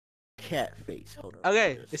cat face. Hold on.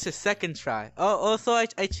 Okay, it's a second try. Oh, also I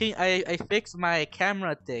changed. I fixed my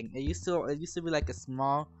camera thing. It used to be like a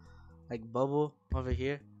small, like bubble over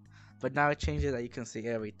here, but now I changed it that you can see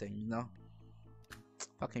everything. You know.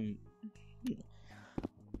 Fucking.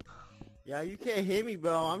 Yeah, you can't hear me,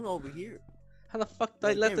 bro. I'm over here. How the fuck did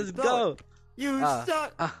I let this go? You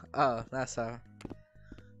suck. Oh, that's how.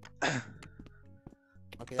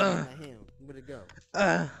 Okay, that's not him. Where'd it go?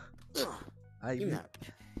 You not.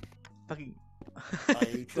 Fucking.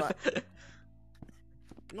 You try.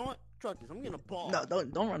 You know what? Try this. I'm getting a ball. No,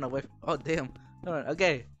 don't run away. Oh damn. Don't run.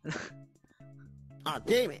 Okay. Ah,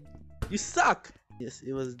 damn it. You suck. Yes,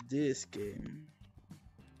 it was this game.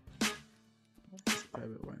 Let's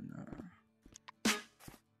private one now.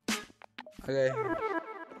 Okay.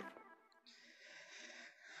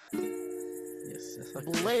 Yes, that's what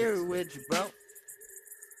Blair Witch, bro.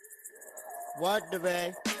 What the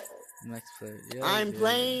bay? Next player. Yeah, I'm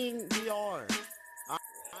playing VR.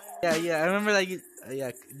 Yeah, I remember like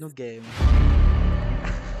yeah, new game.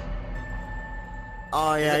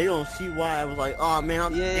 Oh yeah, you don't see why I was like, oh man,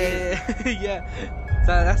 I'm yeah.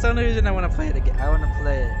 So that's the only reason I want to play it again. I want to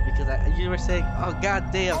play it because you were saying, oh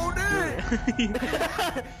god damn. Oh damn.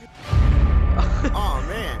 Oh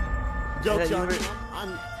man. Joke's on you.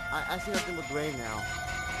 I see nothing but gray now.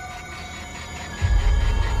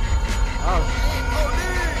 Oh.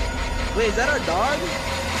 Wait, is that our dog?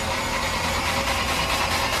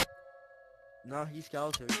 No, he's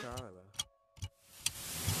skeleton every time, bro.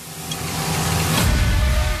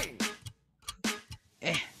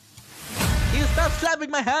 You stop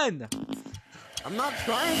slapping my hand! I'm not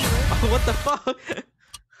trying to. Oh, what the fuck?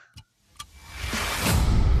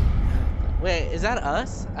 Wait, is that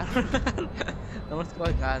us? I don't know what's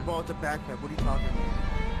going on. Bro, it's a backpack. What are you talking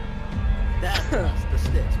about? That's us, the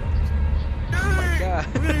sticks, bro. Oh my god.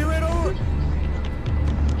 We're gonna get right over.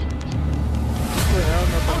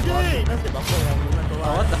 Okay, that's it. Oh,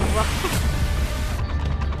 what the fuck?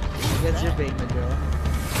 I guess you're being the girl.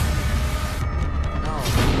 No.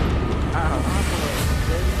 Ow.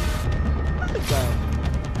 Let's go.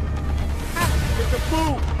 Get the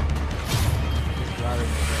boot.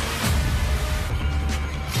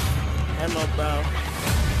 Hello, bro.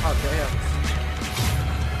 Oh, damn.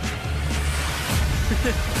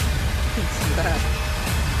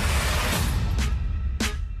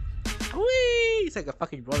 Whee! It's like a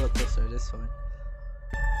fucking roller coaster, this one.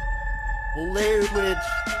 Blair Witch.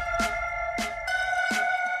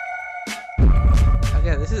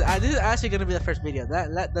 Okay, this is actually gonna be the first video.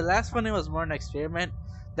 The last one, it was more an experiment.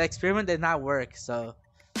 The experiment did not work, so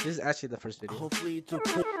this is actually the first video. Hopefully it's a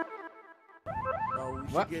cool. Oh,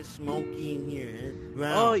 we should get Smokey in here.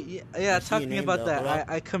 Oh yeah, talking about that,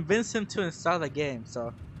 I convinced him to install the game,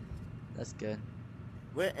 so that's good.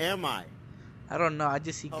 Where am I? I don't know. I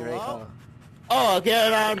just see gray. Oh,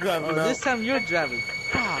 okay, I'm driving. Oh, this time you're driving.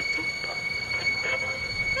 Fuck.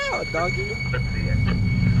 No, doggy.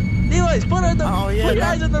 Dboyz, put your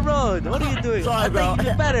eyes on the road. What are you doing? Sorry, bro. I think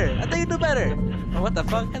you do better. I think you do better. Oh, what the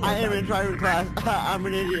fuck? Hello, I am in driving class. I'm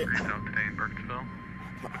an idiot.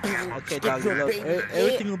 Okay, doggy, look,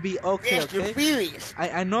 everything will be okay, okay?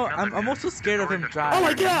 I know, I'm also scared of him driving. Oh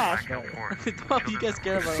my gosh! Don't you get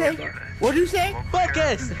scared of him. What did you say?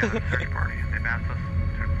 Focus!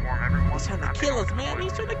 He's trying to kill us, man.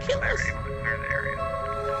 He's trying to kill us.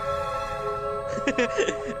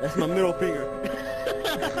 That's my middle finger.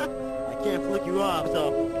 I can't flick you off,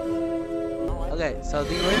 so. Okay, so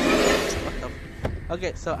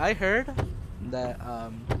okay, so I heard that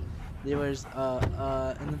there was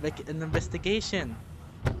an investigation.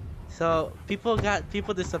 So people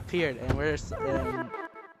disappeared, and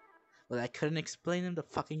well, I couldn't explain them the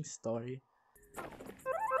fucking story.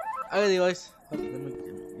 Okay, guys, let me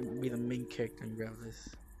be the main character and grab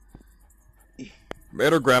this.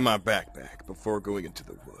 Better grab my backpack before going into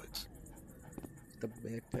the woods. The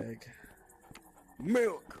backpack.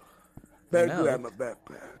 Milk. Better grab my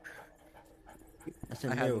backpack.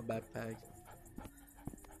 I have a backpack.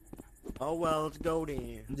 Oh well, let's go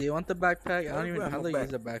then. Do you want the backpack? I don't even know how to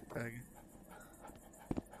use a backpack.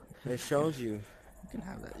 It shows you. You can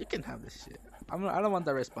have that. You can have this shit. I don't want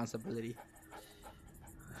that responsibility.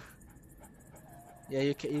 Yeah,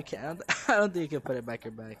 you can. I don't think you can put it back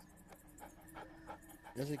your bag.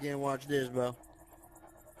 Yes, again. Watch this, bro.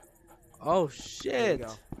 Oh shit!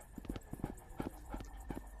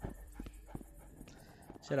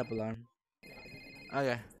 Shut up, alarm.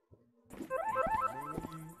 Okay.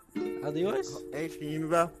 Dboyz? Hey, can you hear me,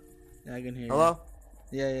 bro? Yeah, I can hear you. Hello?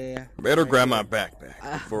 Yeah. Better grab my backpack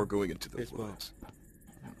before going into the woods.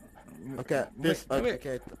 Okay, this.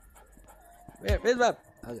 Okay. Wait,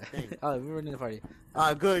 Okay. Oh, we were in the party.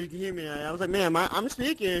 Good. You can hear me now. I was like, man, I'm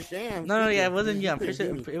speaking. Sam. No, yeah, it wasn't You you. I'm couldn't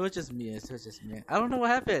pretty hear sure me. it was just me. It was just me. I don't know what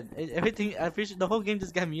happened. Everything. I'm pretty sure the whole game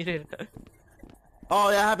just got muted. Oh,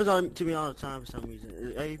 that happens to me all the time for some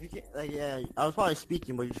reason. Like, if you can't, like, yeah, I was probably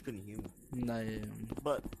speaking, but you just couldn't hear me. No. Yeah.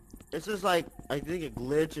 But it's just like I think a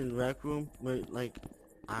glitch in Rec Room, where like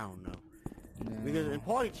I don't know. No. Because in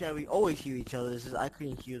party chat we always hear each other. It's just I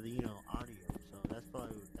couldn't hear the audio, so that's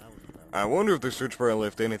probably what that was about. I wonder if the search bar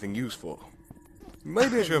left anything useful.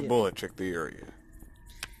 Maybe I should have Yeah. Bullet check the area.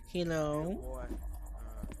 Hello. Boy,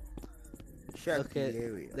 check the Okay.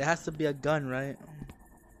 area. There has to be a gun, right?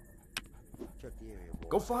 Check the area, boy.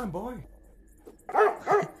 Go find boy.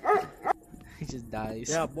 He just dies.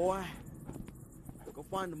 Yeah, boy. Go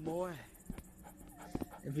find the boy.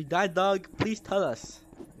 If you die, dog, please tell us.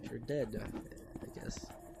 If you're dead, I guess.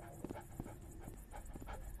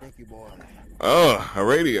 Thank you, boy. Oh, a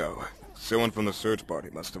radio. Someone from the search party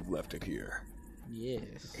must have left it here.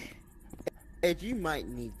 Yes. Hey, you might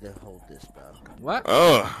need to hold this, bro. What?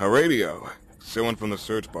 Oh, a radio. Someone from the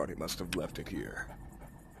search party must have left it here.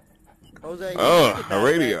 Jose, Oh, take the a backpack.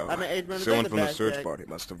 radio. I mean, Adrian, Someone take from the backpack. search party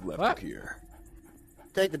must have left What? it here.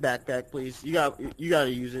 Take the backpack, please. You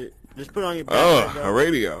gotta use it. Just put it on your Oh, backpack. a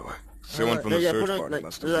radio. Someone from the Yeah, search put it on- party like,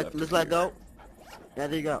 must have let's left it let's let here. go. Yeah,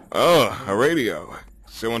 there you go. Oh, a radio.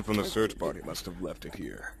 Someone from the search party must have left it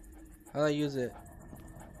here. How do I use it?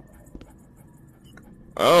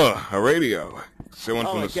 Oh, a radio. Someone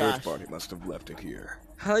Oh from my the search gosh. party must have left it here.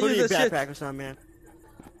 How do Put I it in your use this shit? backpack or something, man.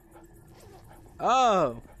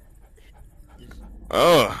 Oh.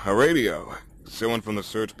 Oh, a radio. Someone from the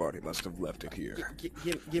search party must have left it here.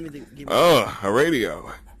 Give me the. Oh, a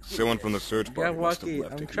radio. Someone from the search party Grab must have walkie.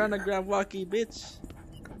 left I'm it trying to here. grab walkie, bitch.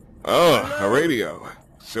 Oh, a radio.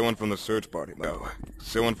 Someone from the search party. No,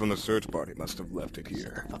 someone from the search party must have left it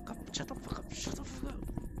here. Fuck up. Shut the fuck up. Shut the fuck up.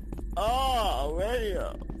 Oh,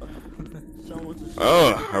 radio. Someone's.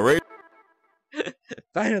 Oh, a radio.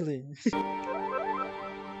 Finally.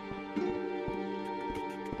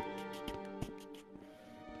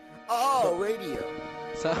 Oh, radio.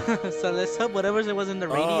 So let's hope whatever it was in the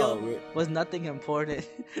radio Oh, was nothing important.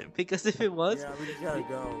 Because if it was, yeah, we just gotta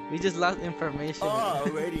go. we just lost information. Oh,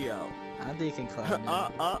 radio. I don't think you can climb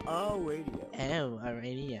it. Radio. Oh, a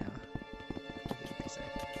radio.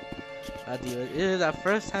 How do you? It is our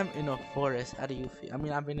first time in a forest. How do you feel? I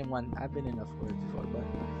mean, I've been in a forest before, but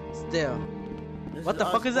still. This What the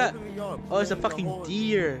us fuck is that? opening your Oh, it's a plane, the fucking whole-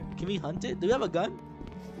 deer. Can we hunt it? Do we have a gun?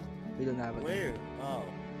 We don't have a gun. Where? Oh,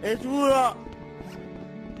 it's Rudolph.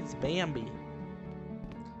 It's Bambi.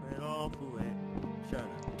 Man, all fool, man. Shut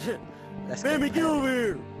up. That's Baby, good. get over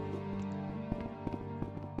here.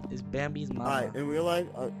 It's Bambi's mama. Alright, in real life,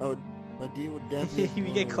 a deer would definitely. If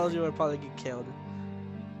you get closer, we'll probably get killed.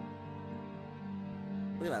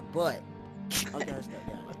 Look at that butt. Okay, let's go.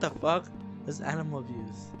 Yeah. What the fuck? That's animal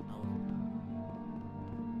abuse.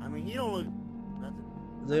 I mean, he don't look. Nothing.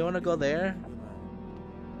 Do you want to go there?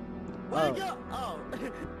 Where'd you go? Oh,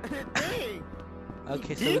 dang.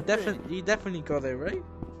 Okay, so Different. you definitely go there, right?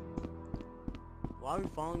 Why are we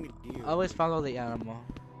following the deer? Always follow the animal.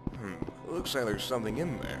 Looks like there's something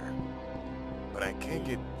in there, but I can't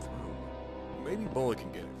get through. Maybe Bullet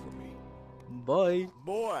can get it for me. Boy,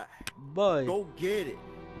 Boy, boy. go get it.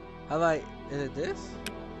 How like, is it this?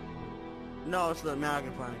 No, it's the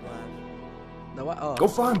American Flying Glass. The what? Oh. Go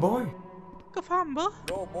find boy. Go farm, boy.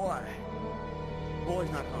 Go, boy. Boy's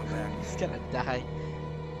not coming back. He's gonna die.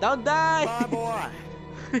 Don't die! Bye,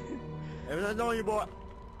 boy. Everything's on you, boy.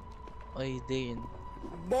 Oh, he's digging.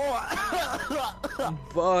 Boy.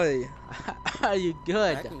 Boy, are you I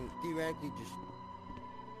good? can theoretically just.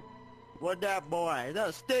 What that boy? Is that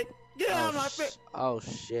a stick? Get out of my face! Oh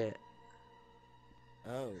shit.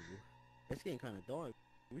 Oh, it's getting kind of dark.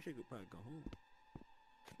 We should probably go home.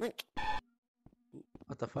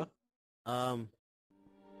 What the fuck?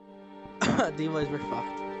 Dboyz, we're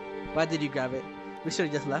fucked. Why did you grab it? We should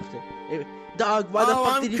have just left it. Dog, why the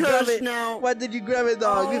fuck I'm did you grab cursed it? now. Why did you grab it,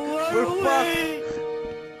 dog? Oh, We're run fucked. away.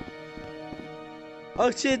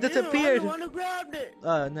 Oh shit, it disappeared. I'm the one who grabbed it.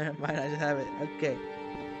 Oh, never mind. I just have it. Okay.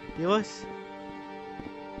 Dboyz.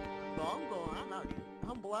 No, I'm going. I'm out.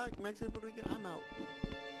 I'm black, Mexican, Puerto Rican. I'm out.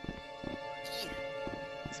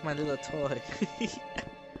 It's my little toy.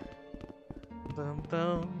 Boom,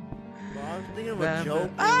 boom. Bro, I was thinking of a Bam, joke.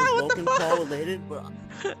 bam. Ah, It was what the Vulcan fuck? Call related,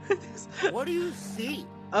 but what do you see?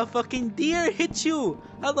 A fucking deer hit you.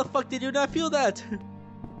 How the fuck did you not feel that?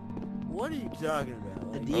 What are you talking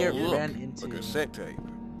about? A Like, deer Oh, look, ran into. a cassette tape.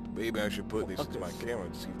 Maybe I should put this into my camera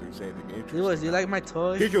and see if there's anything interesting. Dboyz, do you like my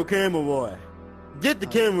toy? Get your camera, boy. Get the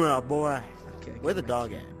camera out, boy. Okay, Where the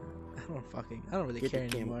dog at? I don't really Get care the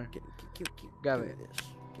camera. anymore. Get Grab give it. me this.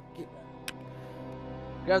 Get.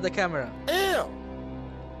 Grab the camera. Ew!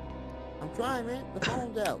 I'm trying, man. The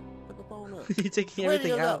phone's out. Put the phone up. You're taking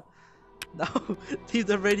Radio everything out. No, leave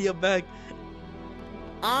the radio back.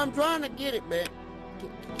 I'm trying to get it, man.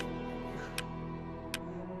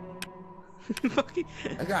 Fucking.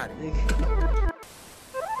 I got it.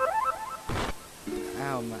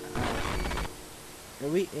 Ow, my eye. Are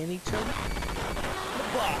we in each other?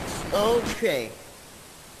 The box. Okay.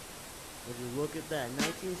 Would you look at that?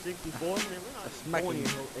 1964? Man, we're not Smacking 20 you.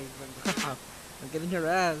 years old. I'm getting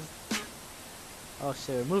harassed. Oh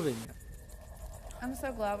shit, we're moving. I'm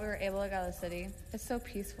so glad we were able to get out of the city. It's so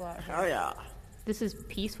peaceful out here. Oh, yeah. This is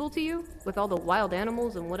peaceful to you? With all the wild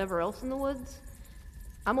animals and whatever else in the woods?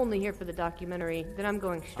 I'm only here for the documentary, then I'm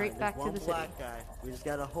going straight back to the city. Black guy. We just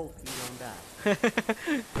gotta hope he don't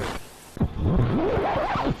die.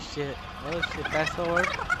 Oh shit. Fast forward.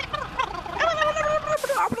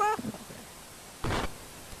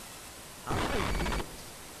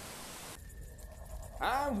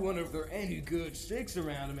 I wonder if there are any good sticks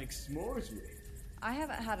around to make s'mores with. I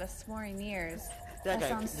haven't had a s'more in years. That That guy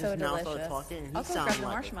sounds just so now started delicious. talking, and he I'll go sounds grab the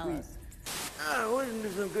like a marshmallows. Wasn't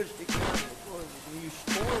there some good sticks around before you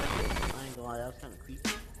scored? I ain't gonna lie, that was kind of creepy.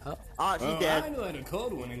 Oh. Oh, she's dead. I know had a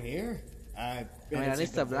cold one in here. I mean, at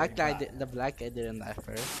least the black guy didn't die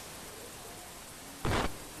first.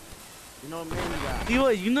 You know, maybe that.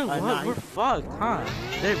 You know what? nah, We're fucked, huh?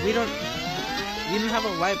 We don't have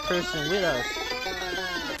a white person with us.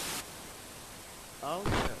 Oh,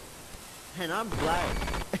 yeah. And I'm black.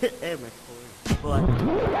 Hey, my black. Well,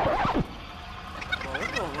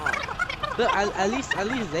 what's going on? Look, at least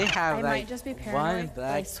they have I like might just be one paranoid, but I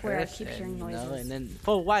black swear I person, keep hearing you know, noises. and then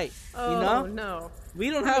for white, Oh, you know, no. we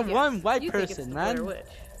don't have one white You think it's person, the man. Blair Witch.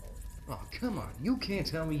 Oh, come on. You can't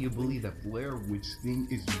tell me you believe that Blair Witch thing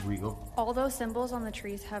is real. All those symbols on the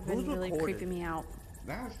trees have been Who's really recording? creeping me out.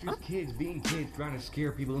 That's just kids being kids trying to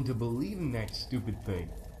scare people into believing that stupid thing.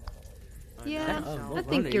 Yeah, Oh, I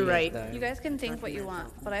think you're right. You guys can think what you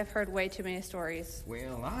want, but I've heard way too many stories.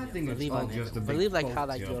 Well, I think it's believe all on it. just a big Believe like folk how,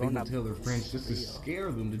 like, tale. Llorona People tell their friends just to real.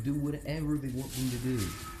 scare them to do whatever they want them to do.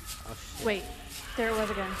 Oh, shit. Wait, there it was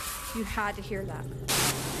again. You had to hear that.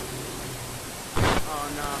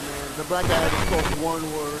 Oh, nah, man. The black guy just spoke one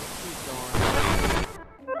word. Keep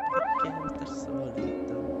going.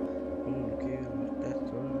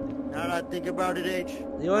 Now that I think about it, H.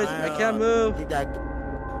 I can't move. Think that...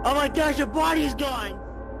 Oh my gosh, your body's gone!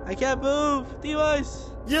 I can't move. Dboyz.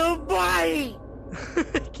 Your body!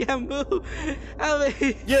 I can't move. Help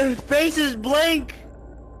me. Your face is blank!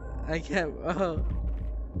 I can't. Oh.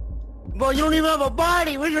 Bro, you don't even have a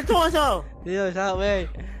body! Where's your torso? Dboyz, help me.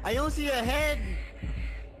 I don't see a head!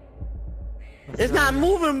 It's not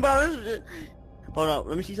moving, bro! Hold up,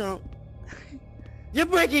 let me see something. You're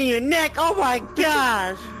breaking your neck! Oh my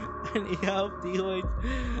gosh! I need help,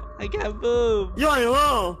 Dboyz. I can't move. You're on your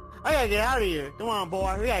own! I gotta get out of here! Come on,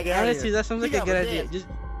 boy, we gotta get out of Honestly, here! that sounds like You a got good a idea. dick. Just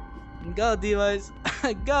go, Dboyz.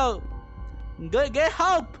 Go. Go get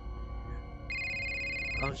help.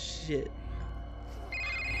 Oh shit.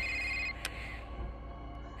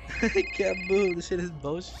 I can't move. This shit is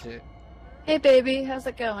bullshit. Hey baby, how's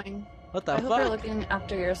it going? What the I hope you're fuck? looking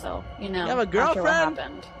after yourself, you know, You have a after what girlfriend?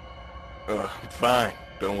 happened. Fine.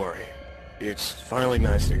 Don't worry. It's finally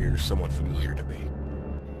nice to hear someone familiar to me.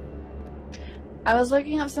 I was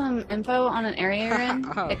looking up some info on an area you're in.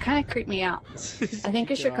 It kind of creeped me out. I think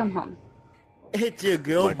you should come home. It's your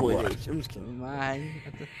girl, Like boy. what? H. I'm just kidding. Mine.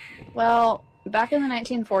 Well, back in the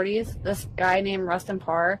 1940s, this guy named Rustin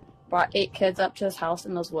Parr brought 8 kids up to his house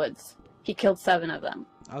in those woods. He killed 7 of them.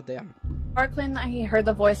 Oh damn. Parr claimed that he heard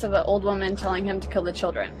the voice of an old woman telling him to kill the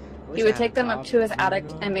children. He would take them up to his attic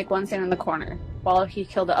and make one stand in the corner, while he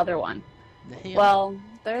killed the other one. Damn. Well,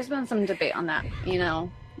 there's been some debate on that, you know,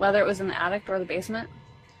 whether it was in the attic or the basement.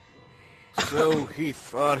 So he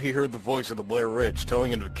thought he heard the voice of the Blair Witch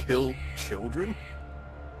telling him to kill children?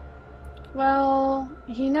 Well,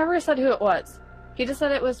 he never said who it was. He just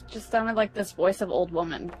said it was just sounded like this voice of old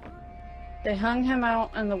woman. They hung him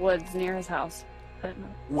out in the woods near his house. But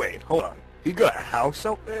Wait, hold on. He got a house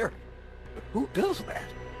out there? Who does that?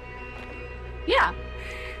 yeah,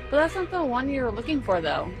 but that's not the one you were looking for,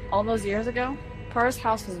 though. All those years ago, Parr's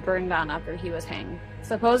house was burned down after he was hanged.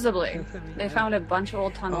 Supposedly, they found a bunch of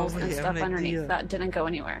old tunnels Oh, and wait, I stuff have an underneath idea. that didn't go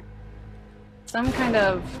anywhere. Some kind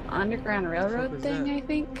of underground railroad was thing, that? I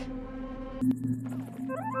think.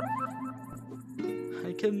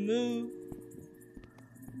 I can move.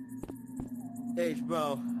 H,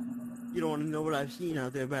 bro. You don't want to know what I've seen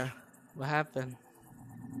out there, bro. What happened?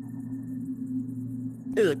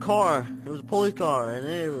 It was a car. It was a police car, and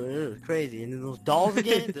it was crazy. And then those dolls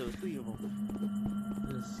again. There was 3 of them.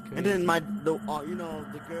 And then you know,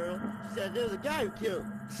 the girl said there was a guy who killed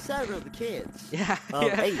 7 of the kids. Yeah,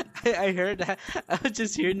 8. I heard that. I was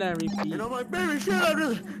just hearing that repeat. And I'm like, baby, shut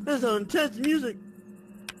up. There's some intense music.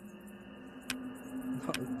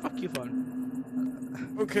 Oh, fuck you,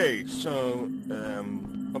 phone. Okay, so,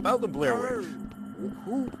 about the Blair Witch.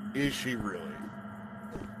 Who is she really?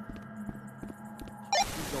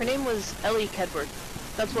 Her name was Ellie Kedward.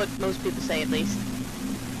 That's what most people say, at least.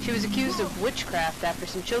 She was accused of witchcraft after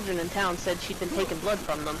some children in town said she'd been taking blood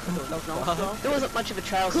from them. There wasn't much of a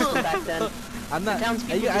trial system back then. I'm not. The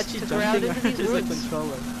townspeople Are you just actually took her out jumping? into these Just a woods.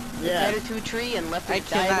 controller. Tied her to a tree and left her I to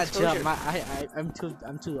die of cannot exposure. jump.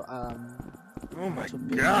 I'm too. Oh my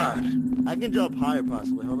god. I can jump higher,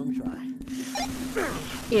 possibly. Hold on, let me try.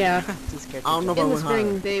 Yeah. Too scared. I don't know if I In the went spring,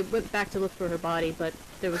 higher. they went back to look for her body, but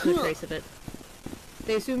there was no trace of it.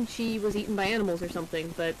 They assumed she was eaten by animals or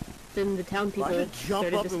something, but then the town people I should jump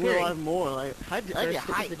started up and disappearing. realize more. Like, I First get it was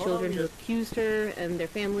height. the Hold on, children who just- accused her and their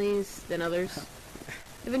families, then others.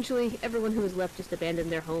 Eventually, everyone who was left just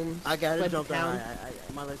abandoned their homes, I gotta fled jump the down. town.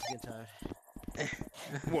 My legs get tired.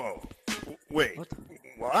 Whoa. Wait. What?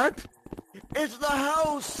 What? It's the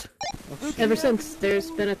house! Ever since, there's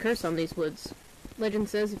been a curse on these woods. Legend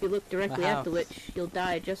says if you look directly at the house. witch, you'll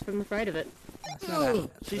die just from the fright of it. That's not a,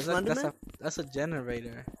 She's that's Slenderman? that's a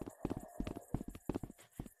generator.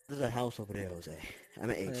 There's a house over there, Jose. I'm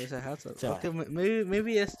an H. There's a house. Sorry. Okay,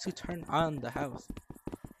 maybe it's to turn on the house.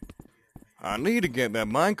 I need to get that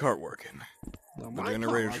minecart working. The The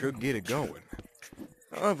generator should get it going.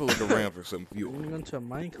 I'll have to look around for some fuel. We're going to a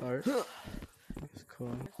minecart. That's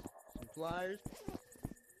cool. Some pliers.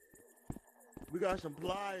 We got some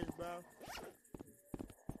pliers, bro.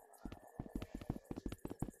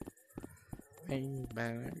 Bang,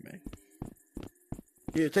 bang, bang.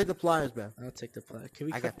 Here, take the pliers, bro. I'll take the plug. Can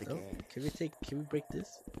we I cut got the though? gas. Can we break this?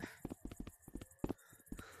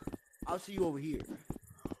 I'll see you over here.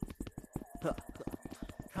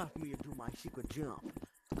 Help me to do my secret jump.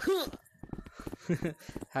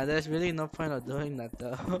 There's really no point of doing that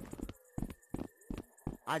though.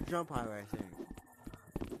 I jump higher, I think.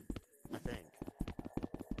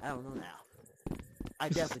 I don't know now. I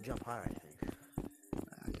definitely jump higher, I think.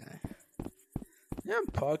 Okay. Yeah,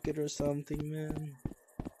 pocket or something, man.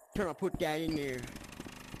 Turn on, put that in there.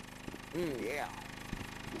 Yeah.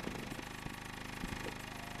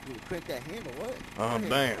 You crank that handle, what? Oh,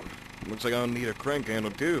 damn. Looks like I'll need a crank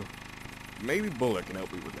handle, too. Maybe Bullet can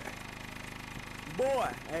help me with that. Boy!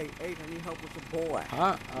 Hey, I need help with the boy.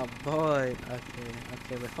 Huh? Oh boy.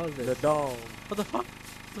 Okay, wait, hold The this. dog. What the fuck?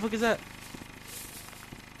 What the fuck is that?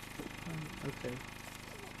 Okay.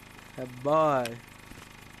 Hey, boy.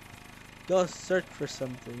 Go search for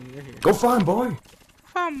something. You're here. Go find, boy.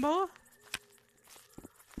 Come on, boy.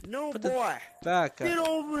 No, Put the- boy! Back Get up.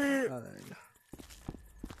 over here! Oh, there you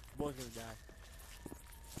Boy's gonna die.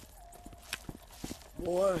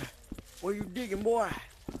 Boy, what are you digging, boy?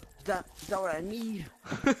 Is that what I need?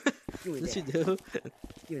 go. Give me Yes, you that. do.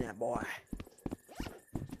 Give me that, boy.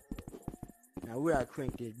 Now we gotta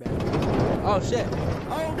crank this back. Oh shit.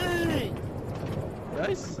 Oh, dang!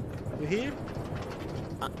 Guys, you here?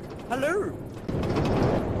 Hello!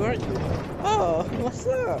 Where are you? Oh, what's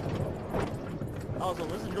up? Also,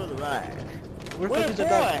 let's enjoy the ride. Where Where, fuck is your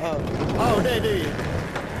dog? boy? Oh. Oh, there.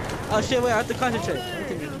 Oh shit, wait, I have to concentrate. Oh, What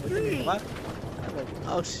do you mean? there's What do you mean? three. What?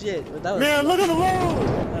 Oh shit, that was... Man, look at the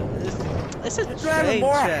road! It's a It's driving, train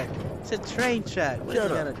boy. track. It's a train track. What is he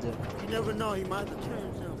Shut gonna up. do? You never know, he might have to turn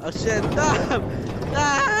himself. Oh shit, stop!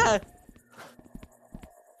 Ah!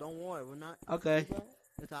 Don't worry, we're not. Okay.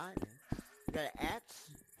 It's alright, man. You got an axe?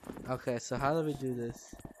 Okay, so how do we do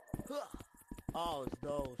this? Oh, it's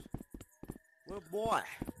those. Where, boy?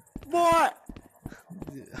 Boy!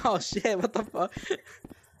 Oh shit, what the fuck?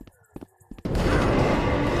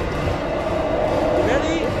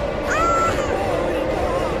 Ready?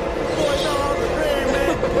 Boy, no, the dream,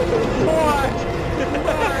 man! Boy!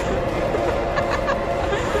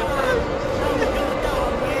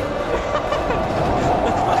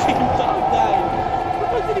 The fucking dog died. Where the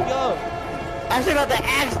fuck did he go? I still got the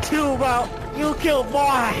axe too, bro! You killed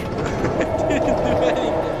boy! Didn't do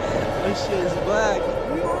anything. Oh shit, it's black.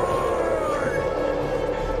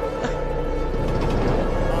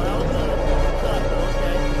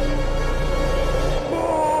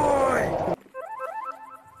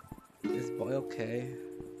 Is boy okay?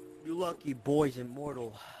 You lucky boy's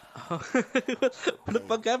immortal. What the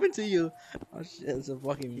fuck happened to you? Oh shit, it's a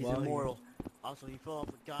fucking He's ball. immortal. Also, he fell off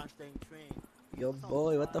a gosh dang train. Yo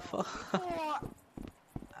boy, what the fuck?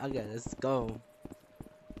 Okay, let's go.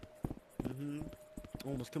 Mm-hmm.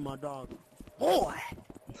 Almost killed my dog. Boy!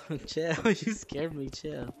 Chill, you scared me,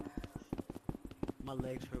 chill. My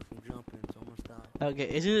legs hurt from jumping, so I'm gonna stop. Okay,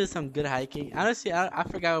 isn't this some good hiking? Honestly, I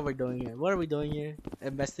forgot what we're doing here. What are we doing here?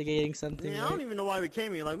 Investigating something? Yeah, I don't even know why we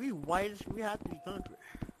came here. Like, we white, we have to be country.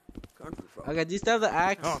 Country folk. Okay, do you still have the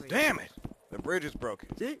axe? Oh, damn it! The bridge is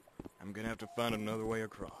broken. See? I'm gonna have to find another way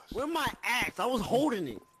across. Where's my axe? I was holding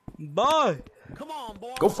it. Boy! Come on,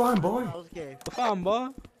 boy. Go find boy. Okay. Go on, boy.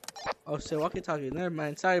 Oh shit, walkie-talkie. Never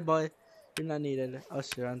mind. Sorry, boy. You're not needed. Oh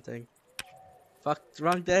shit, wrong thing. Fuck,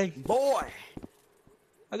 wrong thing. Boy!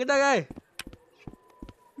 Look at that guy.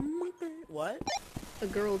 What? A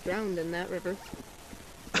girl drowned in that river.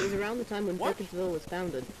 It was around the time when What? Perkinsville was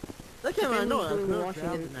founded. That The came out of family was nowhere. doing the Girl washing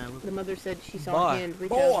drowned and in that. the mother said she saw Boy. a hand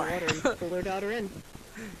reach out of the water and pull her daughter in.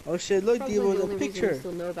 Oh shit, look, Probably there the was only a reason we picture.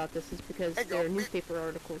 still know about this is because there are newspaper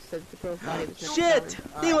articles said the girl's body was never Shit!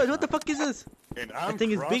 found. Dboyz, what the fuck is this? And I I'm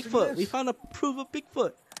think it's crossing Bigfoot. this? We found a proof of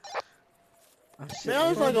Bigfoot. Oh shit. Man, that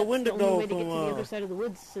looks like a That's window the only go way to get to the from, other side of the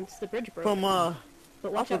woods since the bridge broke. from, But I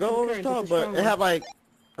watch out forgot for what the it was current, called, it's a but strong it had one. like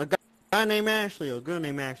a guy named Ashley or a girl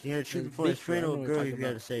named Ashley. He had to shoot It's before his Bigfoot, friend I know or what a you're girl talking he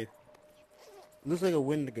had about. to save. Looks like a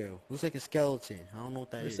Wendigo. Looks like a skeleton. I don't know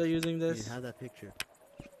what that We're is. still using this? Yeah, have that picture.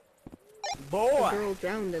 A Boy! girl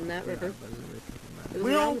drowned in that river. It was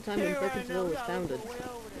We around don't the time when care right now. Perkinsville We was gotta founded. go way over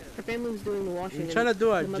there. Her family was doing the washing We're trying to and do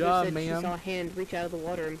our the mother job, said she ma'am. saw a hand reach out of the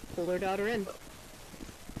water and pull her daughter in.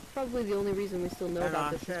 Probably the only reason we still know And I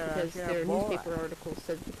about this is said, because yeah, there are boy. newspaper articles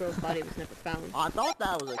said the girl's body was never found. I thought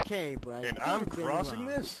that was a cave, but And I I'm could've been crossing wrong.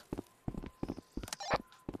 this?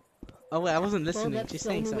 Oh wait, I wasn't Well, listening. that's She's the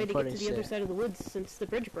saying only way some to get to important the other shit. side of the woods since the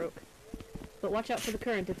bridge broke. But watch out for the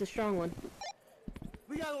current, it's a strong one.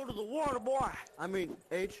 We gotta go to the water, boy. I mean,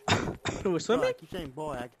 H. We're Bro, swimming? I keep saying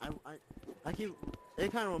boy. I keep.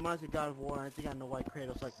 It kind of reminds me of God of War. I think I know why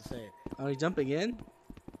Kratos like to say it. Are we jumping in?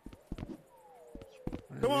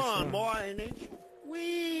 Come on, boy, and H.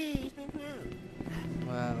 Wee.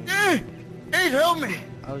 Wow. Hey, H, help me!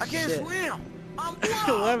 Oh I can't shit. swim. I'm Where are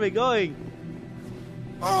blind. we going?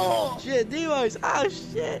 Oh, Shit, Dboyz. Oh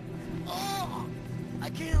shit. oh, I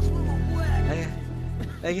can't swim. I'm wet.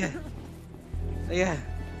 Okay.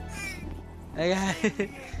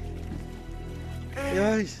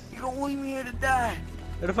 Dboyz. You don't leave me here to die.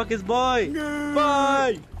 Where the fuck is boy? No.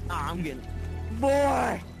 Boy! Ah, I'm getting.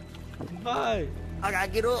 Boy, Boy! I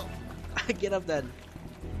gotta get up. Get up then.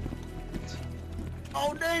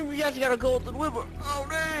 Oh dang, we actually gotta go up the river. Oh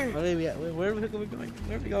dang, Where are we going? Where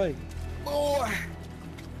are we going? boy.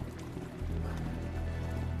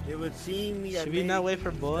 It would seem me that Should we not wait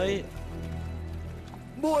for boy?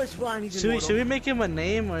 Boy's fine. He's Should we make him a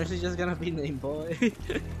name or is he just gonna be named boy?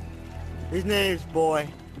 His name's Boy.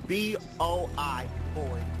 B-O-I.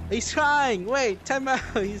 Boy. He's crying! Wait, time out!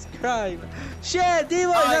 He's crying! Shit!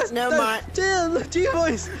 Dboyz! Alright, never mind. Chill!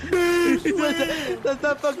 Dboyz! That's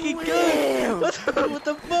not fucking good! What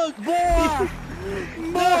the fuck? Boy!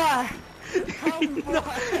 Boy!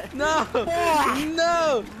 No!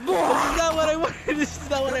 No! This is not what I wanted! This is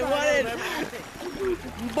not what I wanted!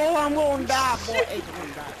 Boy, I'm gonna die, boy. Hey, I'm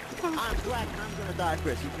gonna die. I'm black and I'm gonna die,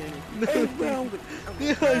 Chris. You kidding me? Hey, bro,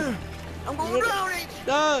 I'm going down, H.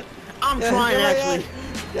 No! I'm trying, actually.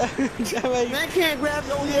 Damn Man, I can't grab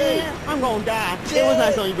your hand. I'm gonna die. It was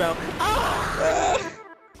nice on you, bro. Ah!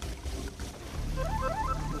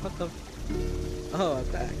 What the? Oh,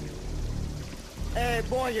 attack. Hey,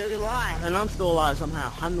 boy, you're alive. And I'm still alive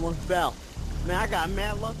somehow. I'm the one who fell. Man, I got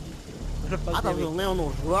mad lucky. Where the fuck I thought we did were laying on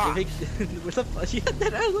those rocks. Where the fuck? Yeah,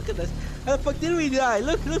 that, look at this. How the fuck did we die?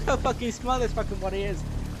 Look how fucking small this fucking water is.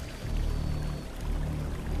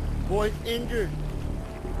 Boy's injured.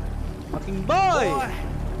 Fucking boy! Boy,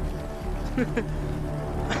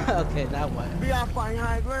 Okay, now what? we gotta find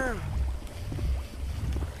high ground.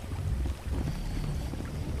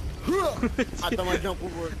 I thought my jump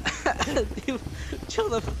would work. Dude, chill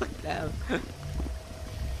the fuck down.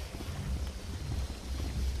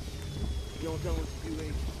 You don't tell me what to do,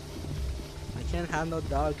 H. I can't handle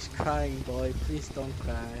dogs crying, boy. Please don't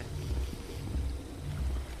cry.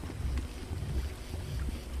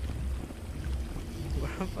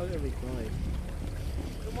 Where the fuck are we going?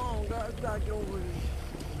 Come on, guys, we gotta get over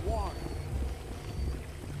this water.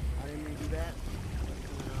 I didn't mean to do that.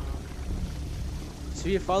 Should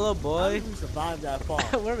we follow How boy? did we survive that fall?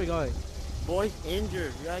 Where are we going? Boy's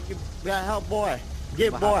injured. We gotta help boy.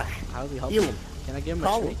 Get Well, boy. How do we help Heal him? him. Can I give him a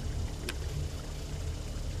Call treat? him.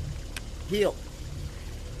 Heal.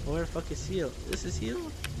 Where the fuck is Heal? This is Heal?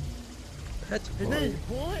 That's His boy. name's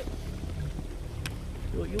Boy.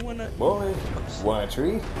 You wanna... Boy, want a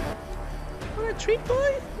treat? Want a treat,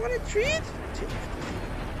 boy? Want a treat?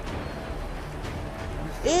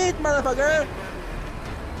 Eat, motherfucker!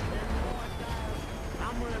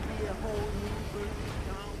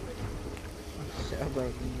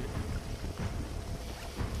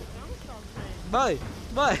 Boy,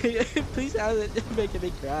 please have it making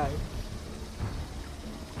me cry.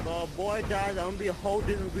 Well, boy dies, I'm gonna be a whole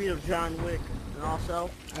different breed of John Wick. And also...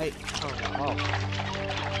 Boy!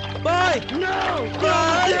 No! Boy!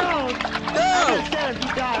 No! I said if he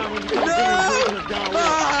died, I'm gonna be a No! different breed of John Wick.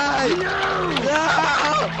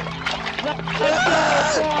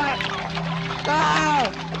 No!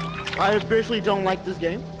 I officially don't like this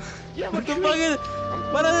game. Yeah, what the fuck is...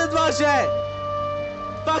 What is this bullshit?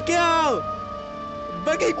 Fuck you!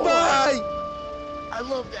 Fucking boy! I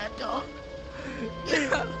love that dog.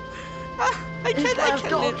 I can't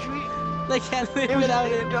live without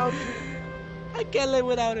him. I can't live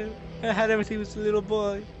without him. I had him when he was a little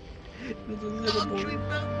boy. He was a little boy.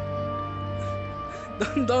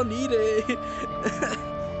 Don't eat it.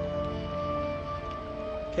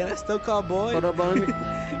 Can I still call boy? Hold up, buddy.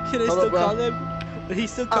 Can I still call him? But he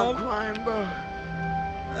still come? I'm crying, bro.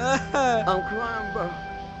 I'm crying, bro.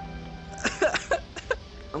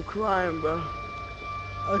 I'm crying, bro.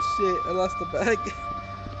 Oh shit, I lost the bag.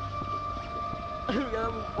 I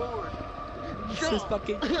gotta move forward. This is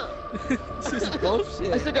fucking... This is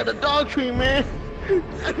bullshit. I still got the dog treat, man.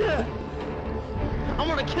 I'm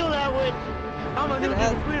gonna kill that witch. I'm gonna do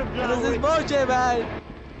this freedom, John What is this Wick. bullshit, man?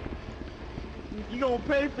 You gonna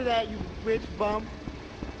pay for that, you rich bum.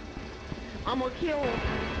 I'm gonna kill him.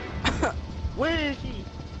 Where is she?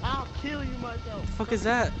 I'll kill you myself. What the fuck is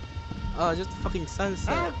that? Oh, just a fucking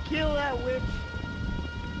sunset. I'll kill that witch.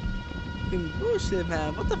 Fucking bullshit,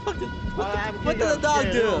 man. What the fuck did... What What did the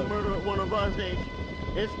dog do? Murder one of us.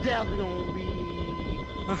 It's definitely gonna be...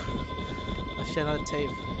 Oh shit, on tape.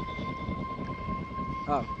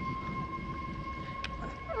 Oh.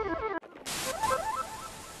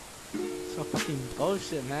 So fucking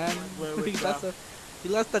bullshit, man. He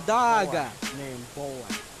lost the dog. Name boy.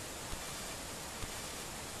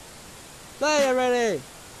 Play already.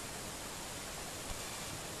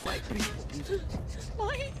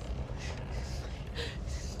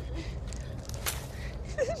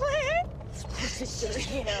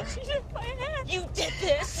 You did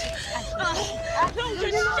this! No,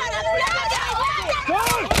 just shut up!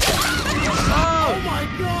 Oh my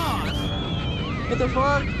god! What the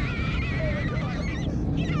fuck?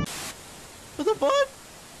 What the fuck?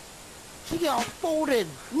 She got folded,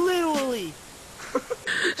 literally.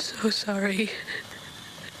 So sorry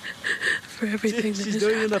for everything that She's has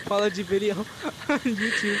doing happened. an apology video on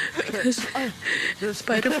YouTube. Because in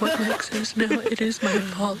spite of what Rick says now, it is my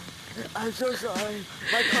fault. I'm so sorry.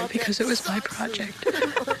 Because it was my project.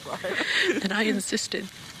 And I insisted.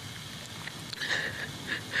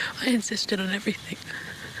 I insisted on everything.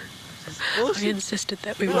 I insisted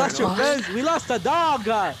that we We weren't lost your lost. friends. We lost a dog.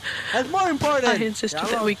 That's more important. I insisted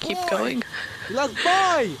that we keep going. We lost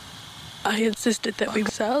boy. I insisted that we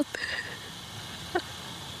south.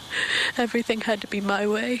 Everything had to be my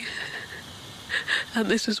way. And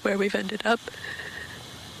this is where we've ended up.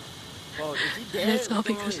 Oh, is he dead? And it's all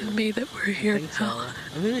because of me that we're here now.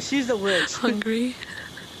 I mean, she's the witch. Hungry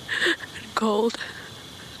and cold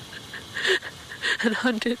and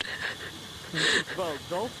hunted. Bro,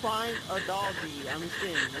 go find a doggy. I'm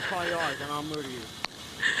saying, it's probably yours, and I'll murder you.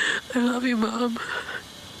 I love you, Mom.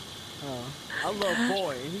 Oh. I love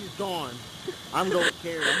boy, and he's gone. I'm gonna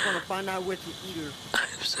carry her. I'm gonna find that witch and eat her.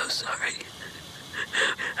 I'm so sorry.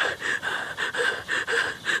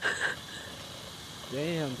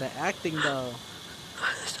 Damn, the acting though.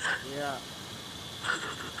 Yeah.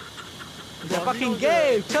 It's a fucking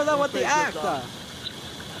game. Tell them what the actor.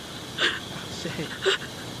 Shit.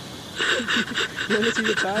 You wanna see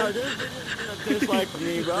the time? This is dislike for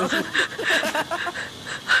me, bro.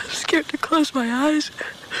 I'm scared to close my eyes.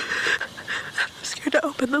 I'm scared to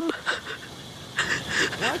open them.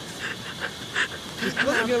 What? He's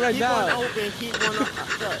closing it right now. Keep one open, keep one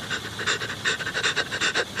shut.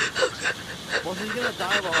 Well, he's gonna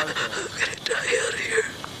die of a heart attack. I'm gonna die out here.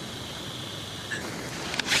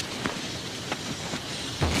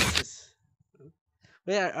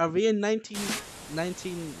 Wait, are we in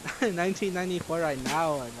 1994 right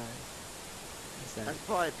now or not? That's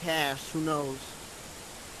probably past, who knows?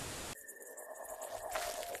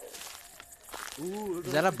 Ooh,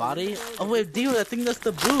 Is that a body? Oh wait, dude, I think that's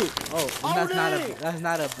the boot. Oh, that's not a dang. that's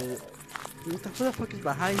not a boot. Dude, what the fuck is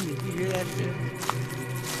behind me? You hear that shit?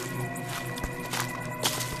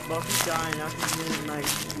 Well, he's dying after he's getting like...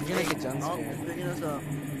 You're gonna get jump Oh, scared. he's picking us up.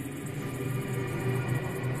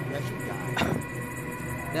 Yeah, she died.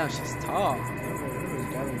 Damn, she's tall. Whoever's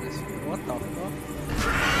driving this shit. What the fuck?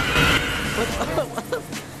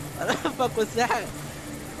 What the fuck was that?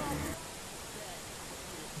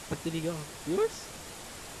 Where did he go? Yours?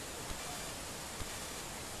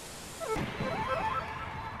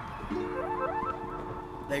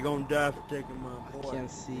 They gonna die for taking my boy. I can't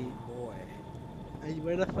see. Boy. Hey,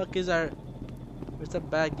 where the fuck is our... Where's the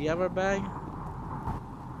bag? Do you have our bag? No.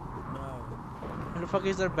 Where the fuck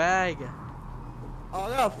is our bag? Oh, I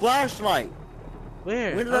got a flashlight.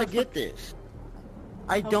 Where? When did I get this?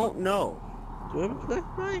 I don't know. Do you have a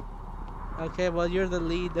flashlight? Okay, well you're the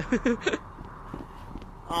lead.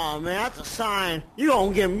 Oh man, that's a sign. You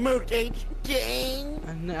gonna get murked,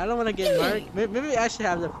 H-Gang. I don't want to get marked. Maybe I should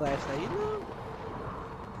have the flashlight, you know?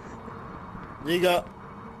 There you go.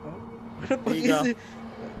 Where the fuck There you is go. it?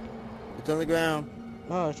 It's on the ground.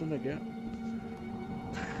 Oh, it's on the ground.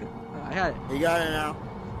 I got it. You got it now.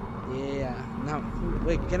 Yeah. Now,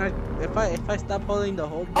 wait. Can I? If I stop holding the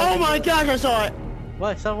hold. Oh my gosh, I saw it.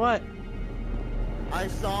 What? Saw what? I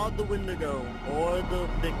saw the Wendigo or the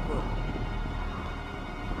Bigfoot.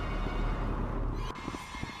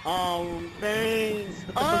 Bang. What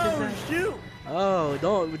the fuck is Oh that? shoot. Oh,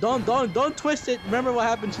 don't twist it. Remember what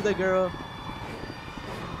happened to the girl?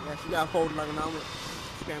 Yeah, she got folded like an omelet,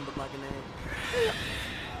 scrambled like an egg.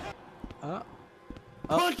 Oh.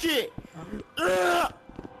 Punch it.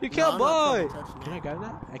 You killed No, I'm not boy. touching it. Can I grab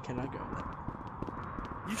that? I cannot grab that.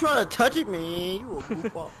 You try to touch it, man? You a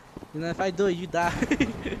goofball. You know, if I do it, you die.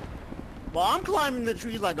 Well, I'm climbing the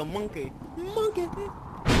trees like a monkey. Monkey.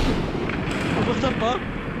 What the fuck?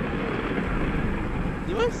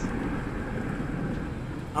 Dboyz?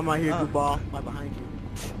 I'm right here, Oh. goofball. Right behind you.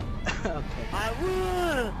 Okay. I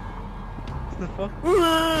run. What the fuck?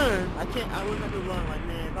 Run. I can't. I would never run. Like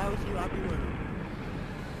man, if I was you, I'd be running.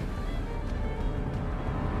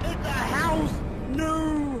 It's a house.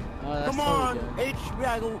 No. Oh, that's Come totally on, good. H. We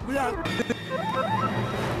gotta go. We gotta.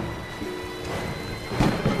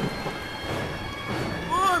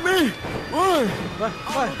 Run, man. Run. What?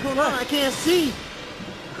 Oh, what's going on? I can't see.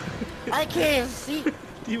 I can't see.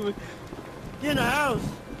 Dboyz. Get in the house.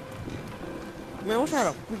 Man, what's that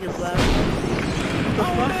a freaking flash? Oh,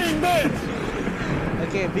 fuck? man, bitch.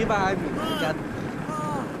 Okay, be behind me. You got...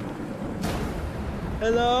 Oh.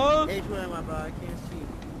 Hello? H, where am I, bro? I can't see.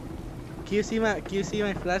 Can you see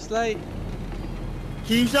my flashlight?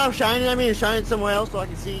 Can you stop shining at me and shine it somewhere else so I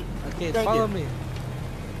can see? Okay, Thank follow you. me.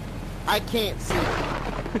 I can't see.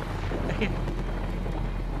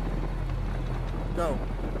 Go.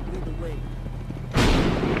 Lead the way.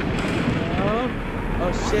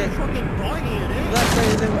 Oh shit. Fucking doggy it is. Flashlight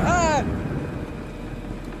is in... Ah!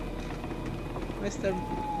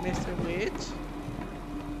 Mr. Witch?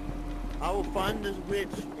 I will find this witch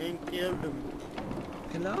and kill them.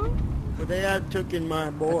 Hello? But they have taken my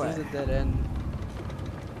boy. This is a dead end.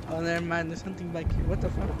 Oh, never mind. There's something back here. What the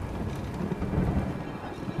fuck?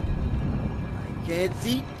 I can't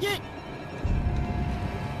see yet.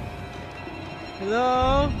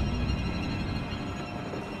 Hello?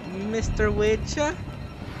 Mr. Witch?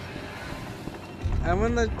 I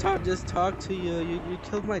wanna just talk to you. You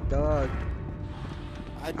killed my dog.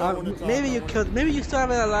 I don't want to talk. Maybe you killed. Maybe you still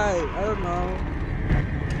have it alive. I don't know.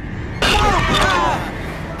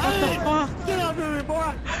 What the fuck? Get up here,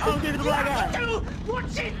 boy! I don't give you the black eye.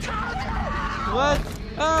 What's it called? What?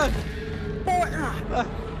 Boy,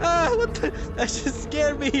 What the? That just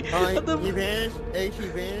scared me. What the? he vanished. H, he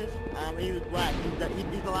vanished. He was black.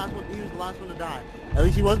 He's the last one. He was the last one to die. At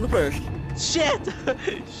least he wasn't the first. Shit!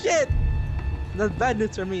 Shit! That's bad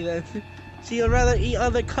news for me then. She would rather eat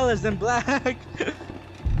other colors than black.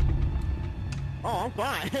 Oh, I'm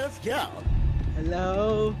fine. Let's go.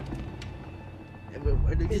 Hello?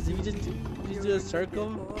 Did you just do a circle?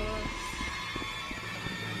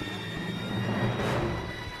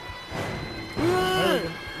 Run!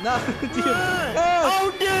 No, dude. Run! Oh!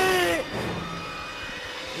 Oh, dude!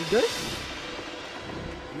 You good?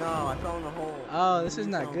 No, I fell in the hole. Oh, this is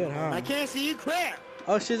not good, huh? I can't see you, crap!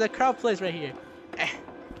 Oh, she's a crowd place right here.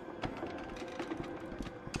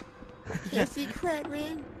 Can't see crap,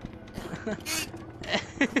 man.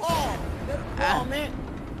 Oh, oh, man.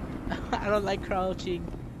 I don't like crouching.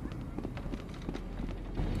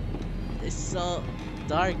 It's so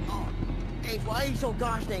dark. Oh, hey, why are you so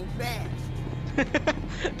gosh dang fast?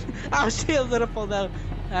 How was she a little fall down?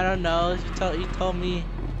 I don't know. You told me.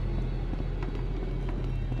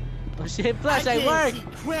 Oh shit! Flashlight work!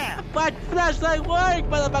 Crap! But flashlight work,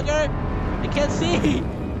 motherfucker! I can't see.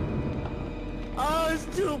 Oh, it's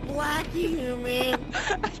too black here, man.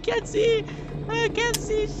 I can't see. I can't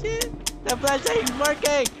see shit. The flashlight is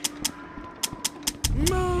working.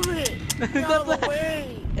 Move it! Get out of the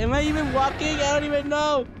way! Am I even walking? I don't even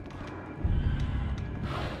know.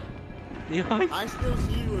 I still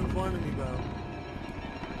see you in front of me, bro.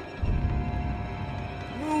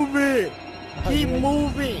 Move it! Keep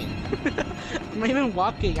moving! Am I even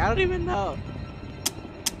walking? I don't even know.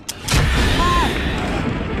 Ah!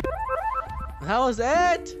 That was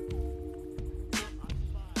it.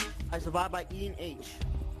 I survived by eating H.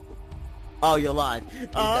 Oh, you're lied.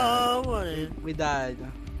 Oh, what is? We died.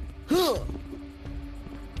 Huh.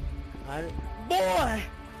 Boy!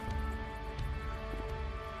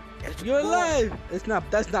 You're boy. alive! It's not.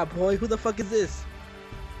 That's not boy. Who the fuck is this?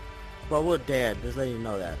 Well, we're dead. Just letting you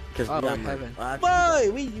know that. Cause Oh, we we're got heaven. murdered.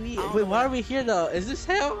 Boy, wait. Why are we here though? Is this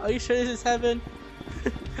hell? Are you sure this is heaven?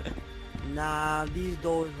 Nah, these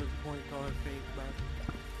doors with point card fake,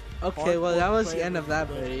 bro. Okay, well that was the end of that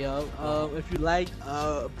video. If you like,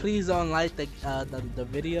 please don't like the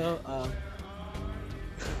video.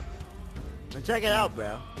 And check it out,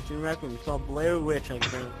 bro. It's in Requiem. It's called Blair Witch, I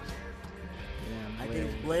think. Yeah, I think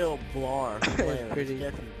it's Blair or Blar. Blair. pretty- It's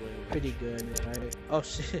definitely Blair. pretty good, right? Oh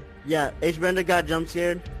shit! Yeah, H. Bender got jump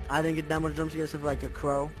scared. I didn't get that much jump scared except for like a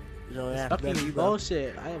crow. So yeah, Fucking you go.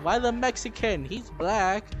 bullshit. Why the Mexican? He's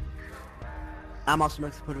black, I'm also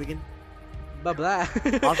Mexican Puerto Rican. but black.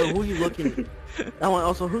 Also, who you looking at?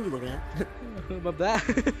 Also, who you looking at? but black.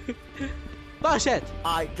 Bullshit.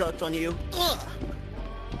 I judge on you.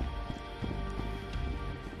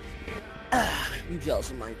 You jealous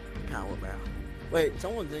of my power, bro. Wait,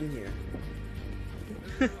 someone's in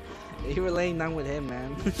here. You were laying down with him,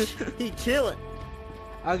 man. He chilling.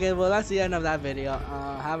 Okay, well that's the end of that video.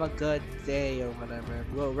 Have a good day or whatever.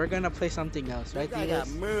 Well, we're gonna play something else, right? I got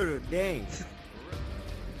Dboyz? murdered, dang.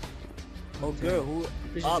 Oh, girl, who?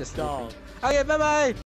 We should Up, just dog. Okay, bye bye.